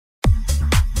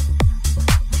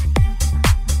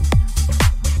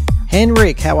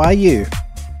Henrik, how are you?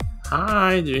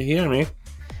 Hi, do you hear me?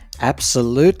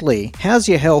 Absolutely. How's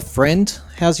your health, friend?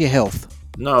 How's your health?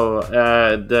 No,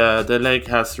 the leg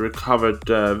has recovered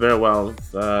very well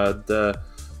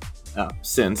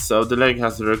since. So the leg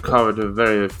has recovered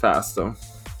very fast. So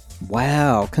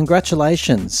Wow,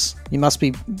 congratulations. You must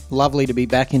be lovely to be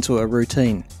back into a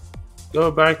routine.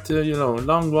 go back to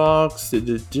long walks, to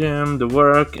the gym, the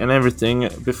work, and everything.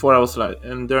 Before I was like,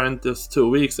 and during those 2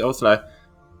 weeks, I was like,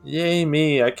 yay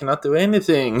me! I cannot do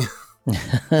anything. So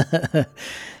I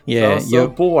Yeah, was so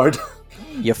bored.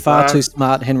 you're So far too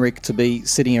smart, Henrik, to be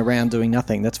sitting around doing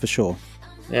nothing, that's for sure.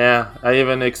 yeah, I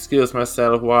even excused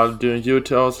myself while doing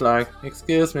YouTube. I was like,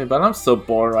 excuse me, but I'm so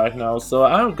bored right now, so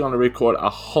I'm gonna record a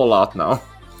whole lot now.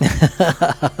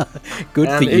 Good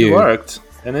for And it you. worked.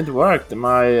 And it worked.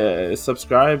 My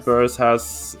subscribers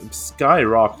has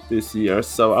skyrocketed this year,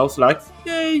 so I was like,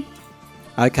 yay!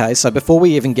 Okay, so before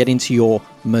we even get into your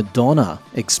Madonna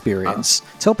experience,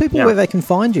 tell people Yeah. where they can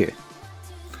find you.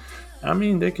 I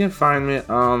mean, they can find me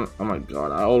on. Oh my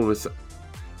god, I always.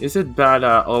 Is it bad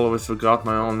I always forgot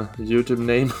my own YouTube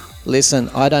name? Listen,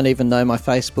 I don't even know my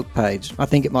Facebook page. I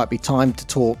think it might be time to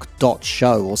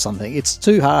talk.show or something. It's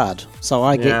too hard, so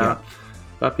I get you.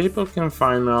 But people can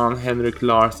find me on Henrik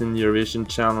Larsen Eurovision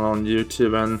channel on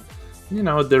YouTube and,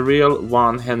 the real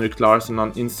one, Henrik Larsen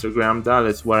on Instagram. That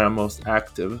is where I'm most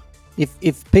active.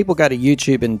 If people go to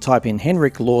YouTube and type in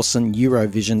Henrik Lawson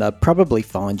Eurovision, they'll probably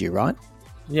find you, right?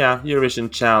 Yeah,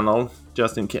 Eurovision channel,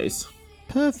 just in case.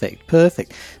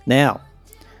 Perfect. Now,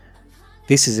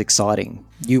 this is exciting.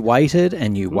 You waited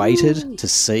and you waited to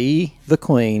see the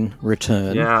Queen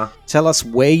return. Yeah. Tell us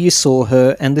where you saw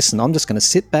her. And listen, I'm just going to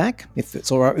sit back, if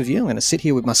it's all right with you. I'm going to sit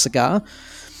here with my cigar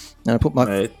and I put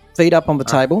my feet up on the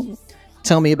table.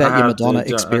 Tell me about your Madonna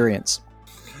experience.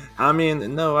 I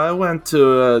mean, no, I went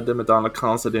to the Madonna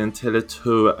concert in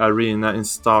Tele2 Arena in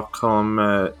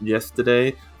Stockholm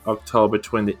yesterday, October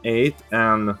 28th,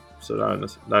 and so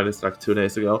that is like 2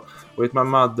 days ago, with my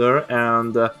mother,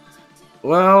 and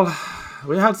well,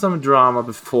 we had some drama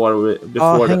before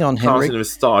hang on, the concert would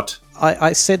start.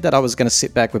 I said that I was going to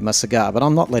sit back with my cigar, but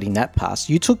I'm not letting that pass.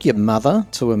 You took your mother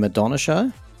to a Madonna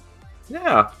show?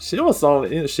 Yeah, she was all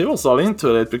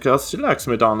into it because she likes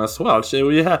Madonna as well.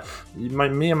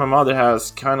 Me and my mother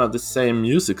has kind of the same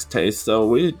music taste, so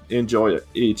we enjoy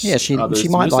each other's music. Yeah, she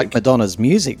might like Madonna's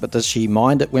music, but does she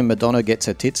mind it when Madonna gets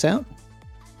her tits out?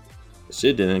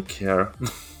 She didn't care.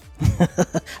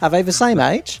 Are they the same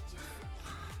age?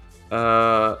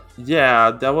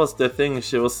 Yeah, that was the thing.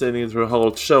 She was sitting through the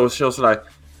whole show. She was like,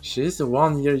 she's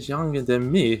 1 year younger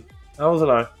than me. I was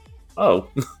like, oh.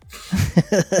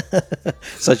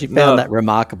 So she found that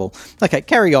remarkable. Okay,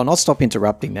 carry on. I'll stop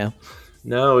interrupting now.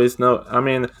 No, it's no. I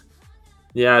mean,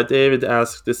 yeah, David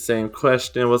asked the same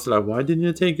question. It was like, why didn't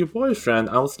you take your boyfriend?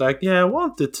 I was like, yeah, I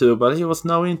wanted to, but he was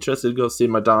no interested to go see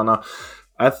Madonna.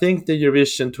 I think the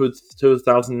Eurovision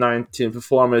 2019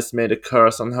 performance made a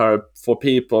curse on her for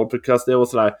people because they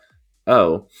was like,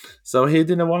 oh, so he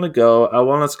didn't want to go. I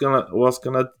was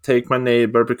gonna take my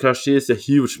neighbor because she is a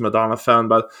huge Madonna fan,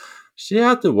 but she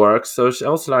had to work, so I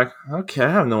was like, okay,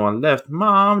 I have no one left.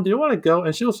 Mom, do you want to go?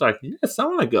 And she was like, yes, I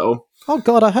want to go. Oh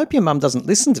God, I hope your mum doesn't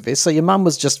listen to this. So your mum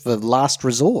was just the last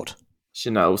resort.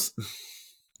 She knows.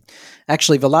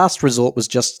 Actually, the last resort was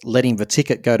just letting the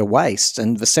ticket go to waste,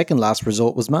 and the second last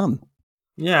resort was mum.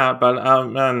 Yeah, but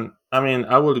I mean,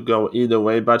 I would go either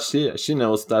way, but she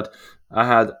knows that I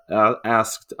had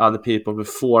asked other people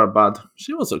before, but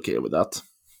she was okay with that.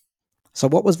 So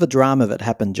what was the drama that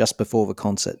happened just before the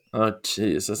concert? Oh,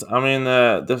 Jesus. I mean,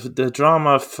 the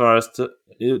drama first,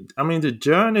 the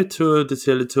journey to the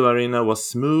Tele2 Arena was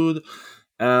smooth,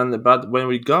 but when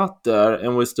we got there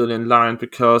and we stood in line,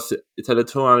 because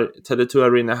Tele2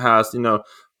 Arena has,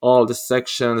 all the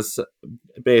sections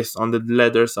based on the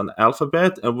letters on the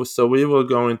alphabet, and so we were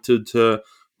going to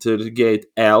the gate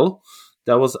L.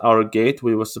 That was our gate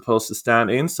we were supposed to stand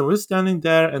in. So we're standing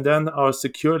there, and then our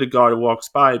security guard walks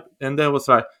by, and they was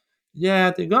like,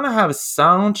 yeah, they're gonna have a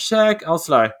sound check. I was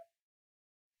like,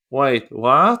 wait,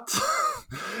 what?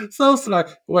 So I was like,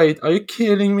 wait, are you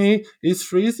kidding me? It's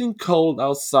freezing cold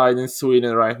outside in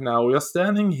Sweden right now. We are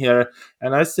standing here,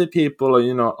 and I see people,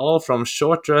 all from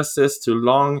short dresses to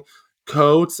long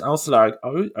coats. I was like,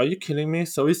 are you kidding me?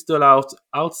 So we stood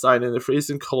outside in the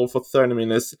freezing cold for 30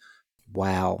 minutes.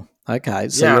 Wow. Okay,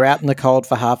 so you're out in the cold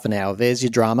for half an hour. There's your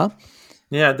drama.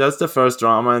 Yeah, that's the first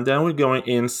drama, and then we're going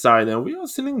inside, and we are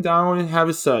sitting down and have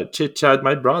a chit chat.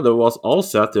 My brother was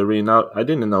also at the arena. I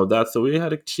didn't know that, so we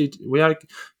had a chit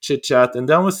chat, and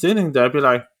then we're sitting there, be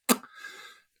like,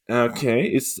 okay,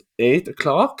 it's 8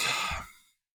 o'clock,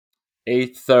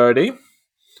 8:30.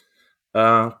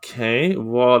 Okay,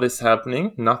 what is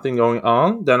happening? Nothing going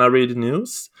on. Then I read the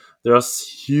news. There's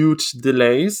huge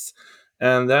delays.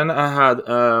 And then I had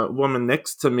a woman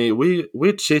next to me. We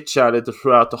chit chatted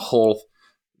throughout the whole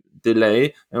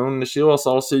delay, and she was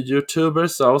also a YouTuber,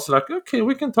 so I was like, okay,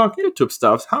 we can talk YouTube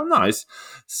stuff. How nice.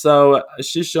 So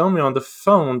she showed me on the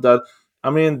phone that, I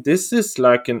mean, this is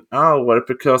like an hour,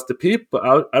 because the people,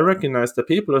 I recognize the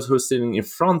people who are sitting in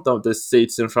front of the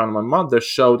seats in front of my mother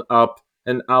showed up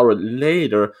an hour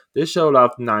later. They showed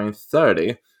up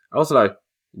 9:30. I was like,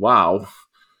 wow.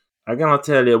 I gotta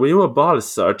tell you, we were body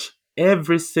searched.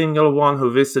 Every single one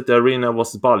who visited the arena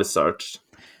was body searched.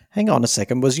 Hang on a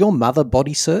second. Was your mother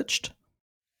body searched?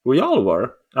 We all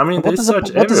were. I mean, they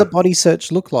search what does a every. body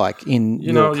search look like in You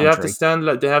your know, you have to country? stand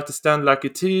like they have to stand like a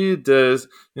T. There's,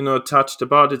 touch the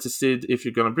body to see if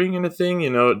you're gonna bring anything.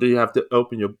 Do you have to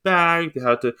open your bag? You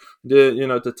have to,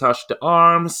 to touch the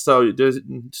arms, so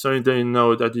they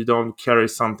know that you don't carry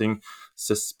something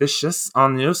suspicious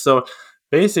on you. So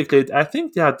basically, I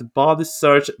think they had to body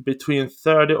search between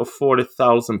 30 or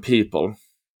 40,000 people.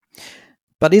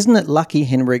 But isn't it lucky,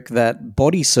 Henrik, that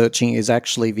body searching is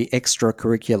actually the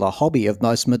extracurricular hobby of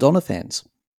most Madonna fans?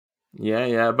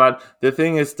 Yeah. But the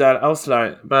thing is that I was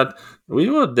like, but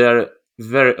we were there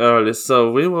very early,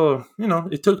 so we were,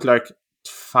 it took like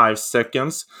 5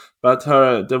 seconds. But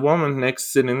the woman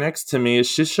sitting next to me,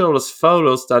 she showed us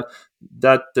photos that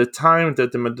the time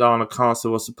that the Madonna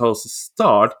concert was supposed to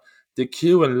start, the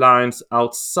queue and lines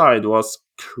outside was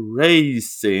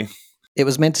crazy. It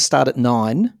was meant to start at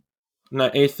 9. No,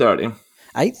 8:30.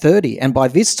 8:30, and by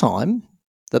this time,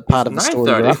 the It's part of the story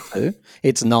you're 9:30. up to,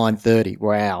 it's 9:30.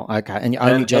 Wow, okay, and you're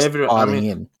only And just piling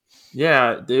in.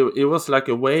 yeah, it was like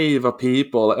a wave of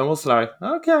people, and was like,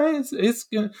 okay, it's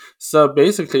good. So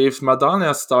basically, if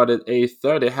Madonna started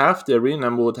 8:30, half the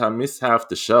arena would have missed half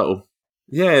the show.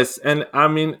 Yes, and I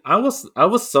mean, I was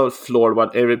so floored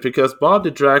about Eric, because Bob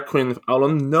the drag queen out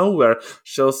of nowhere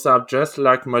shows up dressed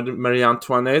like Marie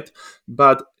Antoinette,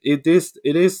 but it is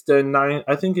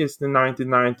I think it's the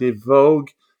 1990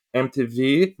 Vogue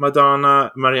MTV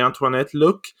Madonna Marie Antoinette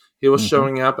look. He was Mhm.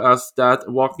 showing up as that,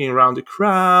 walking around the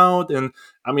crowd, and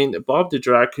I mean, Bob the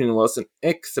drag queen was an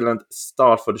excellent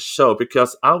start for the show,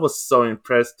 because I was so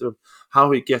impressed with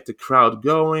how he get the crowd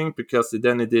going, because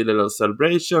then he did a little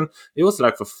celebration. It was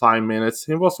like for 5 minutes.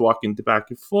 He was walking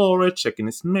back and forward, checking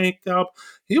his makeup.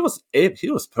 He was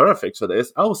perfect for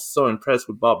this. I was so impressed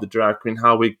with Bob the drag queen,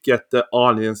 how we get the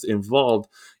audience involved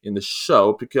in the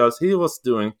show, because he was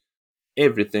doing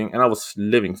everything, and I was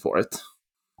living for it.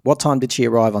 What time did she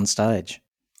arrive on stage?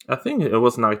 I think it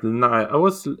was like 9.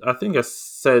 I think I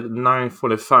said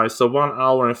 9:45, so 1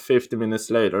 hour and 50 minutes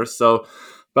later. So,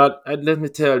 but let me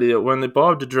tell you, when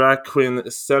Bob the drag queen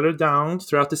settled down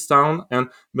throughout the town, and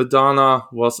Madonna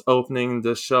was opening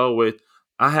the show with,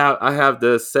 I have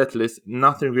the set list.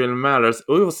 Nothing really matters.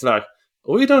 We was like,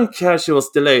 we don't care she was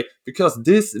delayed, because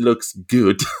this looks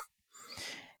good.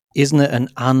 Isn't it an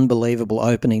unbelievable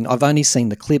opening? I've only seen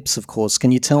the clips, of course.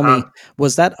 Can you tell me, um,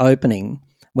 was that opening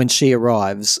when she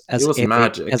arrives it as was epic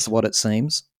magic. as what it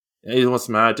seems? It was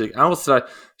magic. I was like,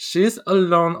 she's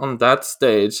alone on that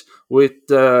stage with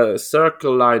the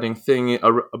circle lighting thingy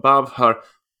above her,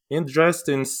 dressed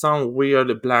in some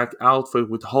weird black outfit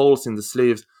with holes in the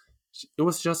sleeves. It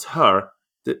was just her.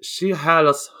 She had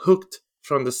us hooked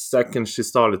from the second she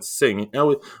started singing.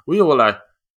 And we were like,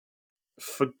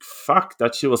 fuck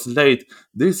that she was late.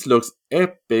 This looks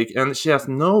epic. And she has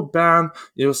no band,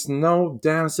 there was no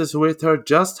dancers with her,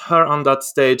 just her on that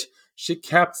stage. She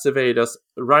captivated us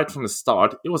right from the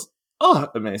start. It was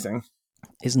amazing.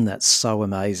 Isn't that so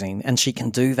amazing? And she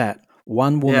can do that.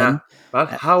 One Yeah, woman.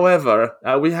 but uh, however,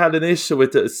 we had an issue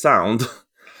with the sound.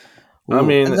 I Ooh.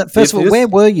 mean, First if of all, you where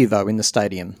were you though in the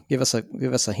stadium? Give us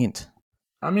a hint.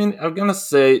 I'm gonna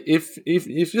say,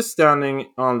 if you're standing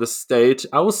on the stage,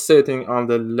 I was sitting on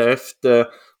the left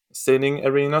sitting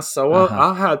arena, so Uh huh.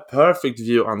 I had perfect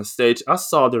view on the stage. I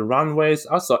saw the runways,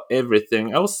 I saw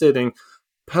everything. I was sitting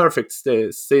perfect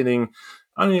sitting.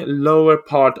 I mean, lower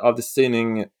part of the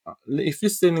sitting. If you're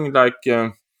sitting like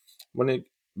when it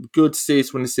good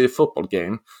seats when you see a football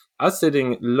game, I was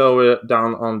sitting lower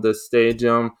down on the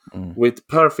stadium Mm. with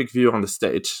perfect view on the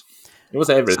stage. It was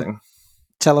So everything.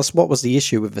 tell us, what was the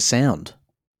issue with the sound?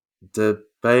 The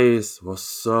bass was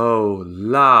so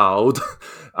loud.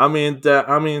 I mean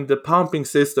the pumping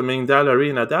system in that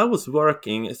arena, that was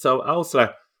working. So I was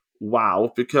like,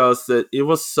 wow, because it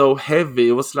was so heavy.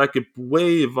 It was like a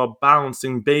wave of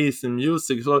bouncing bass and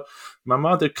music. So my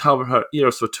mother covered her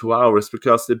ears for 2 hours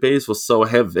because the bass was so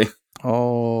heavy.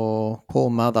 Oh, poor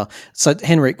mother. So,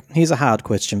 Henrik, here's a hard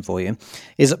question for you.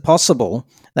 Is it possible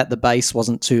that the bass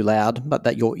wasn't too loud, but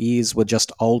that your ears were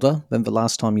just older than the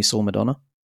last time you saw Madonna?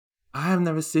 I have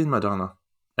never seen Madonna.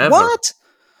 Ever. What?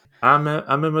 I'm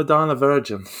a Madonna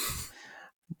virgin.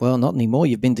 Well, not anymore.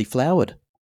 You've been deflowered.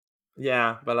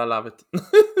 Yeah, but I love it.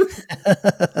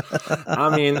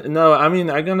 I mean, no, I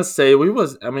mean, I'm gonna say we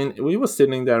was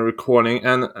sitting there recording,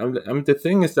 and the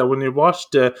thing is that when you watch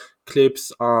the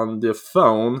clips on the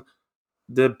phone,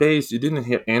 the bass, you didn't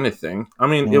hear anything. I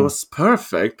mean, it was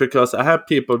perfect because I had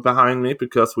people behind me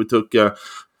because we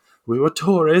were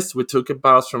tourists. We took a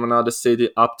bus from another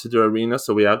city up to the arena,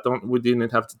 so we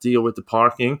didn't have to deal with the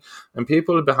parking, and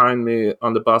people behind me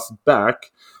on the bus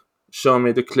back show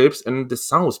me the clips, and the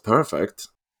sound was perfect.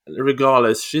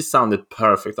 Regardless, she sounded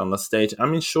perfect on the stage. I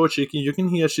mean, sure, you can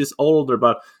hear she's older,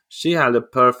 but she had a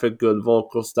perfect good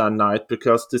vocals that night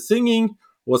because the singing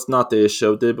was not the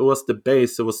issue. It was the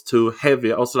bass. It was too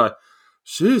heavy. I was like,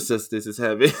 Jesus, this is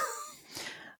heavy.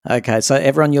 Okay, so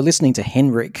everyone, you're listening to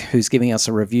Henrik, who's giving us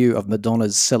a review of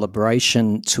Madonna's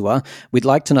Celebration tour. We'd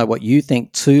like to know what you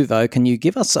think too, though. Can you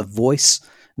give us a voice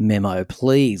memo,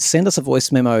 please? Send us a voice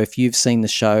memo if you've seen the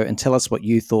show and tell us what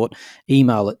you thought.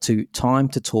 Email it to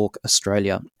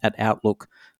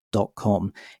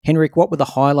timetotalkaustralia@outlook.com. Henrik, what were the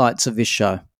highlights of this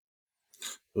show?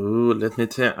 Ooh, let me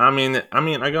tell. I'm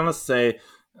gonna say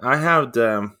I have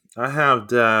the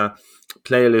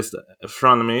playlist in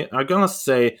front of me. I'm gonna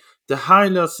say the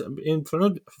highlights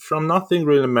from Nothing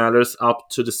Really Matters up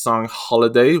to the song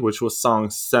Holiday, which was song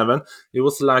 7. It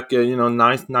was like a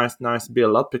nice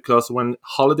build up because when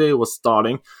Holiday was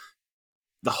starting,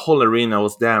 the whole arena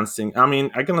was dancing. I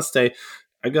mean, I'm gonna shade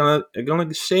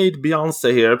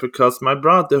Beyonce here because my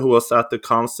brother, who was at the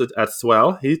concert as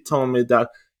well, he told me that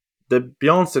the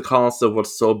Beyonce concert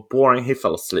was so boring he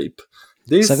fell asleep.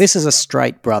 So this is a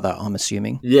straight brother, I'm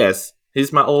assuming. Yes,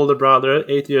 he's my older brother,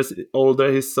 8 years older.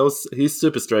 He's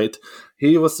super straight.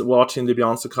 He was watching the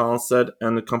Beyonce concert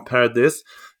and compared this.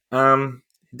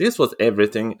 This was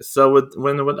everything. So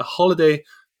when the Holiday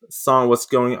song was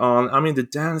going on, I mean the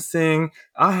dancing.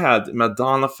 I had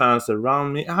Madonna fans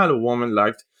around me. I had a woman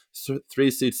like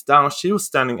 3 seats down. She was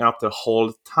standing up the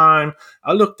whole time.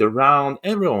 I looked around.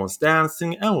 Everyone was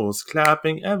dancing. Everyone was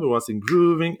clapping. Everyone was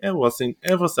grooving.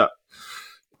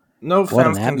 No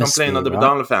fans can complain on the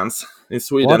Madonna fans in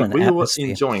Sweden. We were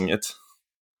enjoying it.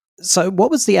 So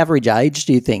what was the average age,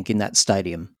 do you think, in that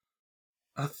stadium?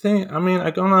 I'm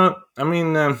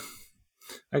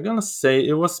gonna say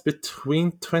it was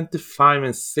between 25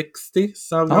 and 60.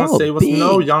 So I'm gonna say it was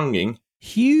no younging.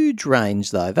 Huge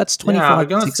range, though. That's 25 Yeah, I'm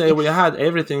gonna say we had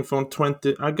everything from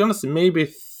 20. I'm gonna say maybe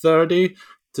 30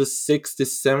 to 60,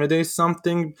 70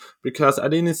 something, because I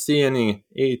didn't see any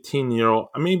 18-year-old.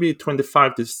 Maybe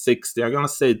 25 to 60. I'm gonna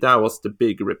say that was the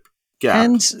big rip gap.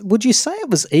 And would you say it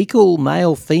was equal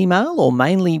male, female, or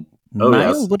mainly male?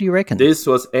 Yes. What do you reckon? This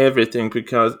was everything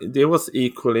because it was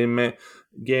equally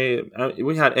gay.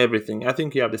 We had everything. I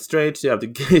think you have the straights, you have the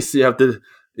gays, you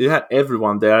had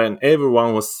everyone there, and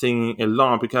everyone was singing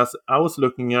along because I was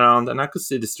looking around and I could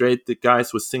see the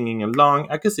guys were singing along.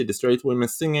 I could see the straight women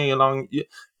singing along.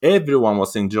 Everyone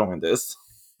was enjoying this.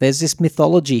 There's this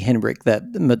mythology, Henrik,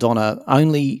 that Madonna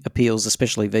only appeals,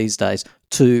 especially these days,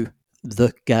 to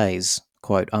the gays,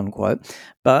 quote unquote.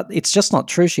 But it's just not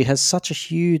true. She has such a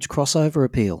huge crossover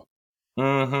appeal.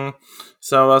 Mm-hmm.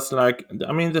 So I was like,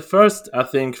 first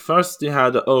you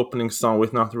had the opening song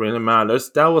with Nothing Really Matters.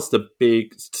 That was the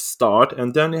big start.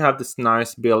 And then you have this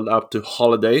nice build up to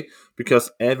Holiday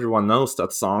because everyone knows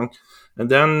that song. And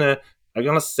then I'm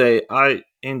gonna say I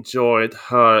enjoyed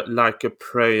her Like a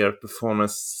Prayer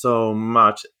performance so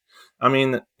much. I'm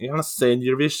gonna say the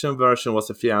Eurovision version was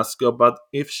a fiasco, but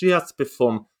if she has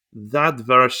performed that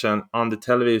version on the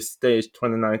television stage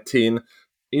 2019,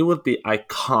 it would be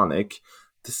iconic.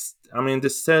 The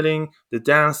setting, the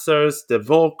dancers, the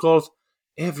vocals,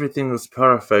 everything was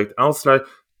perfect. I was like,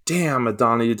 damn,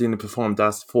 Madonna, you didn't perform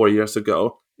that 4 years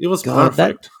ago. It was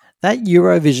perfect. That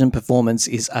Eurovision performance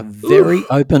is a very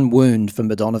open wound for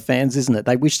Madonna fans, isn't it?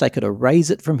 They wish they could erase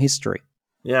it from history.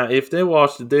 Yeah, if they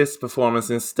watch this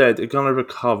performance instead, they're gonna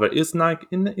recover. It's like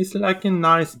a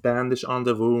nice bandage on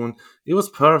the wound. It was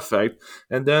perfect.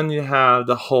 And then you have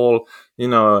the whole,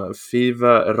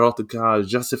 Fever, Erotica,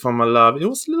 Just For My Love. It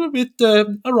was a little bit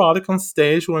erotic on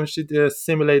stage when she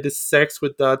simulated sex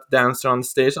with that dancer on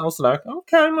stage. I was like,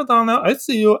 okay, Madonna, I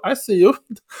see you.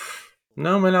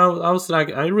 No, man, I was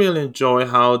like, I really enjoy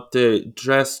how they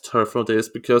dressed her for this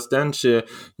because then she,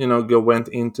 went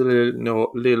into the,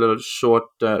 little short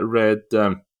red,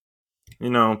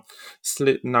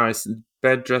 nice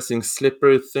bed dressing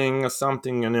slippery thing or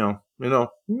something, and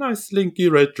nice slinky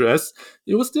red dress.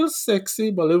 It was still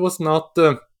sexy, but it was not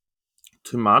too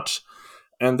much.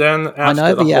 And then I know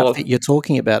after the the whole, outfit you're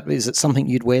talking about. Is it something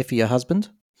you'd wear for your husband?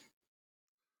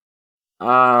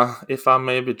 if I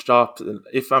maybe dropped,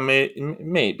 if I may,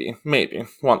 maybe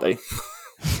one day.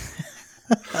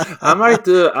 I might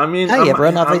do. Hey,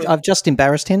 everyone! I've just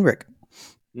embarrassed Henrik.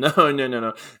 No, no, no, no,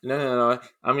 no, no, no.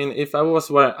 I mean, if I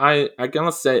was where I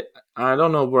gonna say I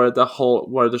don't know where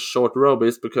the short robe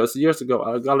is because years ago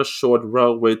I got a short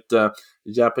robe with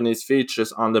Japanese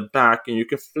features on the back, and you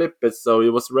can flip it so it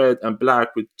was red and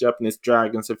black with Japanese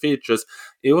dragons and features.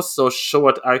 It was so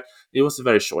short. It was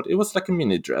very short. It was like a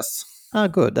mini dress. Oh,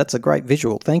 good. That's a great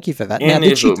visual. Thank you for that. Now,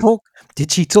 did she Anywho, talk?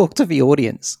 Did she talk to the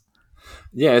audience?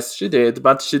 yes, she did,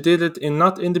 but she did it in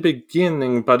not in the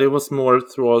beginning, but it was more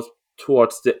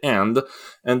towards the end.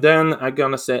 And then I'm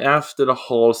gonna say after the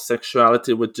whole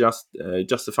sexuality with just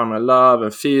Justify My Love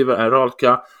and Fever and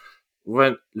Erotica,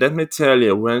 when let me tell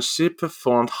you, when she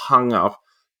performed Hung Up,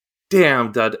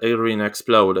 damn that arena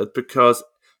exploded because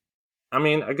I'm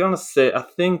gonna say I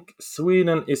think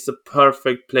Sweden is a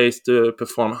perfect place to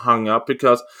perform Hung Up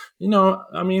because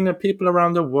people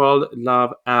around the world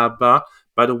love ABBA,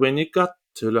 but when you got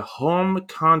to the home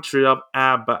country of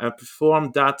ABBA and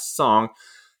perform that song,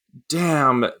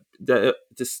 damn, the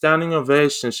standing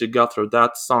ovation she got for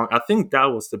that song. I think that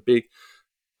was the big,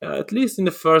 at least in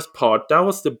the first part, that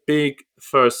was the big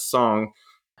first song.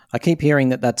 I keep hearing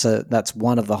that's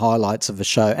one of the highlights of the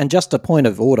show. And just a point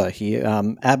of order here: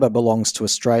 ABBA belongs to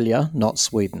Australia, not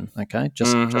Sweden. Okay,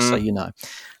 just so Mm-hmm. you know.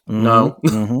 No.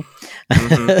 Mm-hmm.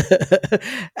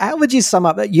 How would you sum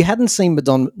up that? You hadn't seen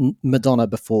Madonna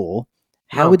before.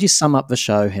 How would No. you sum up the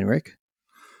show, Henrik?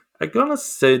 I'm gonna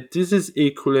say this is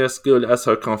equally as good as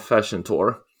her Confession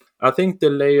tour. I think they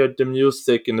layered the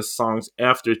music and the songs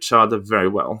after each other very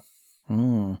well.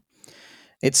 Mm.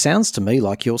 It sounds to me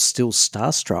like you're still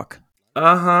starstruck.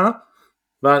 Uh huh.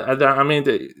 But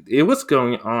it was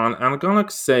going on. I'm gonna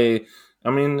say,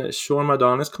 sure,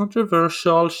 Madonna is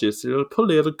controversial. She's a little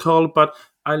political, but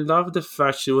I love the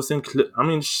fact she was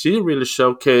included. She really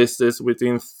showcased this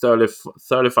within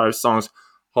 35 songs,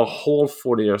 her whole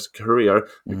 40 years career,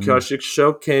 because Mm. she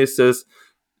showcases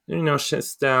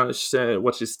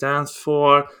what she stands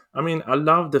for. I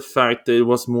love the fact that it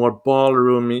was more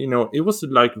ballroom. It was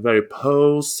like very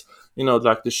Pose.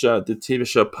 Like the TV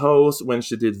show Pose when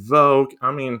she did Vogue.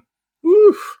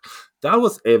 Woo, that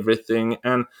was everything.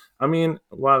 And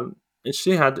well,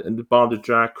 she had the Barbie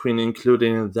drag queen included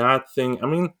in that thing.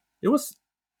 It was,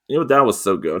 that was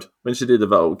so good when she did the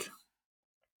Vogue.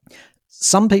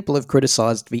 Some people have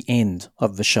criticised the end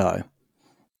of the show.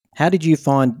 How did you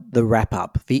find the wrap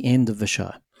up, the end of the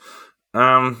show?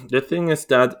 The thing is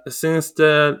that since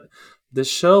the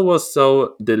show was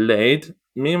so delayed,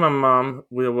 me and my mom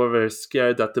we were very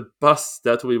scared that the bus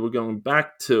that we were going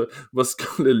back to was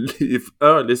going to leave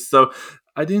early. So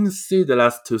I didn't see the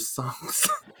last two songs.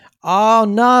 Oh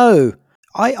no!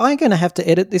 I'm going to have to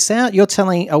edit this out. You're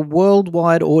telling a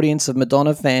worldwide audience of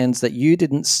Madonna fans that you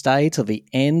didn't stay till the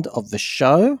end of the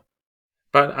show?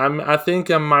 But I think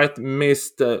I might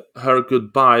miss her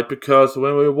goodbye because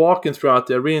when we're walking throughout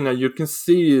the arena, you can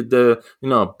see the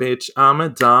bitch I'm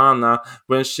Madonna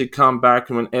when she come back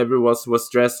when everyone was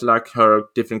dressed like her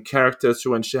different characters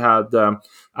when she had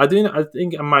I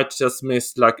think I might just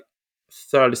miss like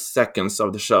 30 seconds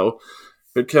of the show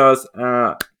because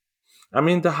I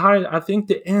think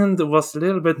the end was a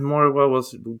little bit more what I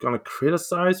was gonna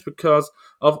criticize because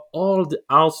of all the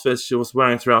outfits she was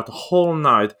wearing throughout the whole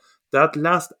night. That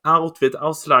last outfit, I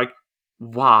was like,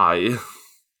 why?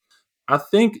 I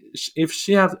think if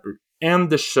she had end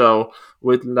the show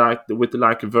with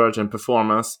a Virgin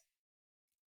performance,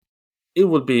 it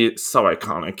would be so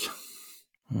iconic.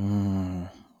 Mm,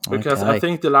 Because I okay.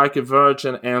 think the Like a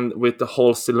Virgin and with the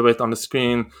whole silhouette on the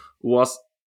screen was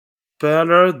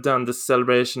better than the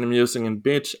celebration I'm using in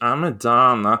Bitch I'm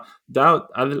Madonna.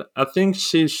 I think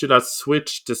she should have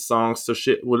switched the song so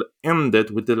she will end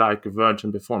it with the Like a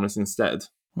Virgin performance instead.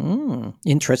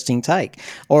 Interesting take.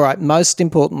 All right, most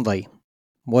importantly,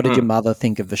 what did your Hmm. mother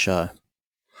think of the show?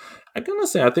 I'm gonna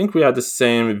say I think we had the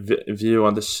same view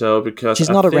on the show because She's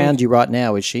I not around think you right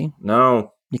now, is she?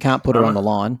 no, You can't put her on I'm the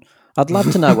line. I'd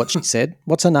love to know what she said.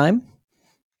 What's her name?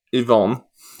 Yvonne.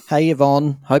 Hey,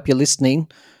 Yvonne. Hope you're listening.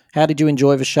 How did you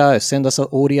enjoy the show? Send us an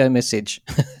audio message.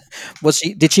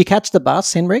 Did she catch the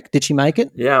bus, Henrik? Did she make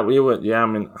it? Yeah, we would. Yeah, I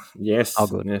mean, Oh, yes,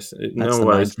 good. yes, That's no the main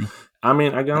worries. thing. I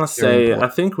mean, I'm gonna That's very say, I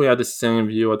important. think we had the same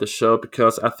view of the show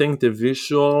because I think the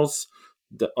visuals,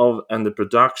 and the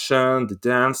production, the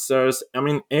dancers, I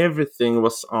mean, everything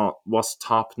was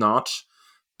top notch.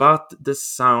 But the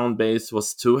sound base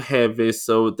was too heavy,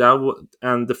 so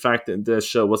and the fact that the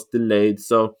show was delayed,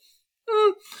 so.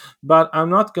 mm, But I'm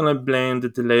not gonna blame the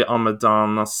delay on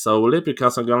Madonna solely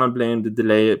because I'm gonna blame the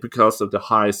delay because of the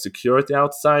high security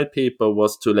outside. People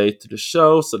was too late to the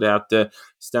show, so they had to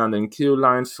stand in queue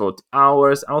lines for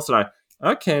hours. I was like,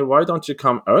 okay, why don't you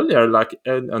come earlier, like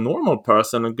a normal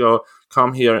person, and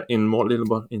come here in more little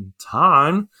bit in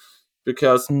time?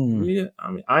 Because Mm. I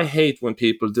mean, I hate when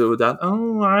people do that.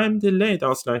 Oh, I'm delayed. I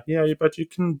was like, yeah, but you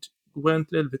can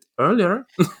went a little bit earlier.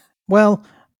 Well,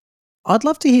 I'd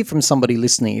love to hear from somebody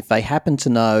listening if they happen to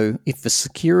know if the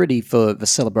security for the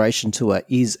celebration tour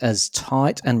is as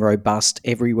tight and robust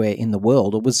everywhere in the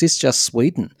world, or was this just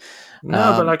Sweden? No,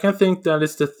 but Um, I can think that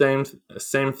is the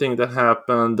same thing that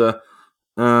happened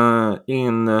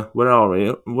in where are we?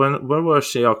 Where was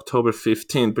she? October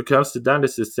 15th, because that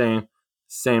is the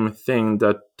same thing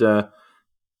that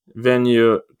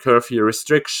venue curfew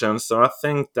restrictions. So I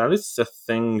think that is a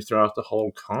thing throughout the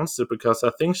whole concert because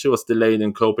I think she was delayed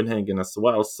in Copenhagen as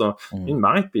well. So it mm.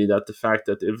 might be that the fact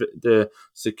that if the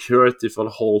security for the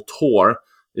whole tour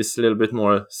is a little bit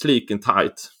more sleek and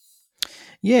tight.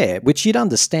 Yeah, which you'd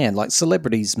understand. Like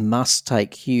celebrities must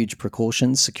take huge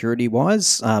precautions security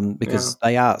wise Yeah. because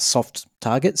they are soft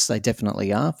targets. They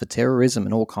definitely are for terrorism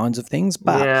and all kinds of things.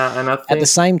 But Yeah, and I at the think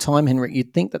same time, Henrik,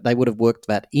 you'd think that they would have worked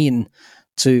that in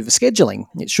to the scheduling.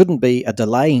 It shouldn't be a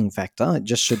delaying factor, it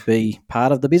just should be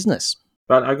part of the business.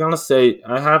 But I'm gonna say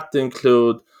I have to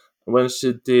include when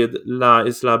she did La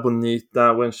Isla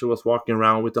Bonita when she was walking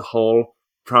around with the whole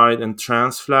pride and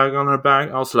trans flag on her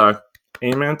back. I was like,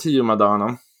 amen to you,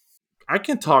 Madonna. I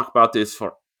can talk about this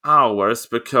for hours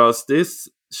because this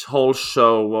whole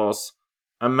show was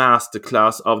a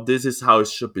masterclass of this is how it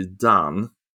should be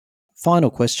done.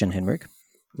 Final question, Henrik.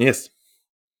 Yes.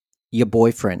 Your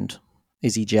boyfriend,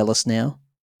 is he jealous now?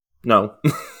 No.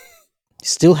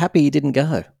 Still happy he didn't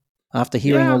go after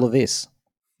hearing Yeah. all of this?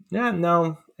 Yeah,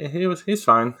 no. He's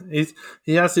fine.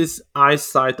 He has his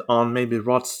eyesight on maybe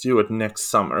Rod Stewart next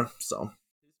summer, so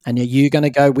And are you going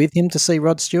to go with him to see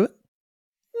Rod Stewart?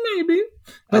 maybe.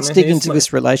 I Let's mean, dig he's into my.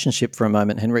 this relationship for a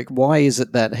moment, Henrik. Why is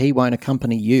it that he won't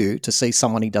accompany you to see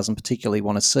someone he doesn't particularly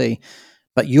want to see,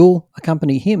 but you'll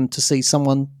accompany him to see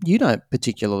someone you don't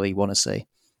particularly want to see?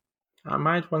 I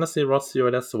might want to see Rod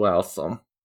Stewart as well. So,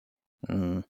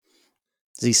 Mm.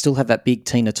 Does he still have that big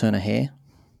Tina Turner hair?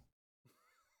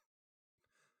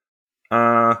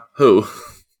 who?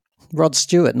 Rod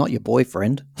Stewart, not your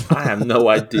boyfriend. I have no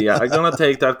idea. I'm gonna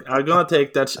take that. I'm gonna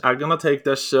take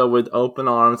that show with open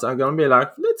arms. I'm gonna be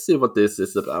like, let's see what this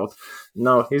is about.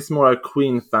 No, he's more a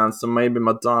Queen fan, so maybe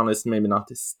Madonna is maybe not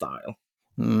his style.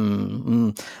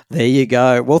 There you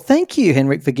go. Well, thank you,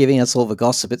 Henrik, for giving us all the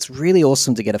gossip. It's really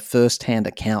awesome to get a first-hand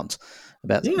account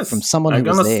about from Yes, someone I'm who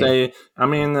was gonna there. say.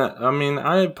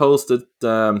 I posted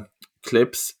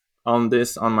clips on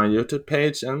this on my YouTube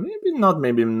page, and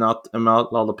maybe not a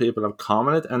lot of people have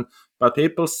commented, but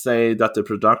people say that the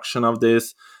production of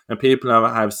this and people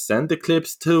have sent the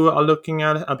clips to are looking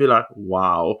at it. I'll be like,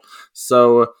 wow.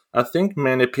 So I think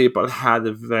many people had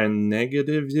a very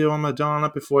negative view on Madonna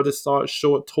before the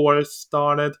short tour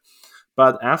started.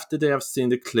 But after they have seen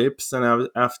the clips and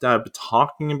after I've been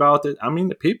talking about it, I mean,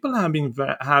 the people have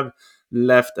have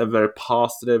left a very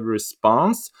positive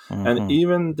response, and Mhm.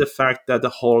 even the fact that the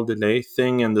whole delay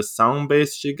thing and the sound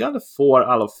base, she got a 4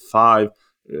 out of 5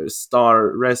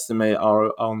 star resume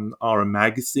on our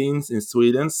magazines in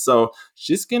Sweden. So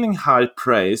she's getting high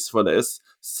praise for this.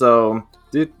 So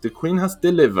the Queen has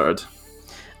delivered.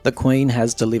 The Queen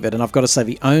has delivered, and I've got to say,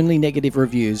 the only negative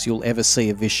reviews you'll ever see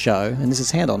of this show, and this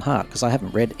is hand on heart because I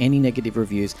haven't read any negative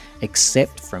reviews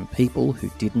except from people who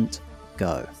didn't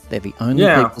go. They're the only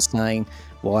Yeah, people saying,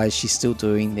 why is she still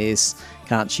doing this?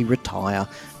 Can't she retire?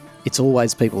 It's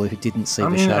always people who didn't see I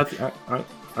the mean, show.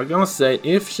 I'm gonna say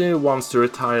if she wants to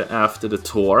retire after the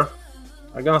tour,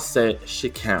 I'm gonna say she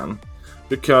can.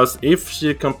 Because if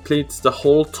she completes the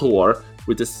whole tour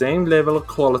with the same level of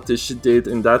quality she did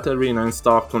in that arena in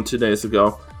Stockholm 2 days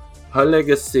ago, her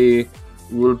legacy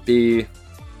will be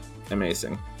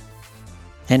amazing.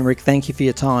 Henrik, thank you for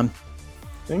your time.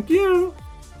 Thank you!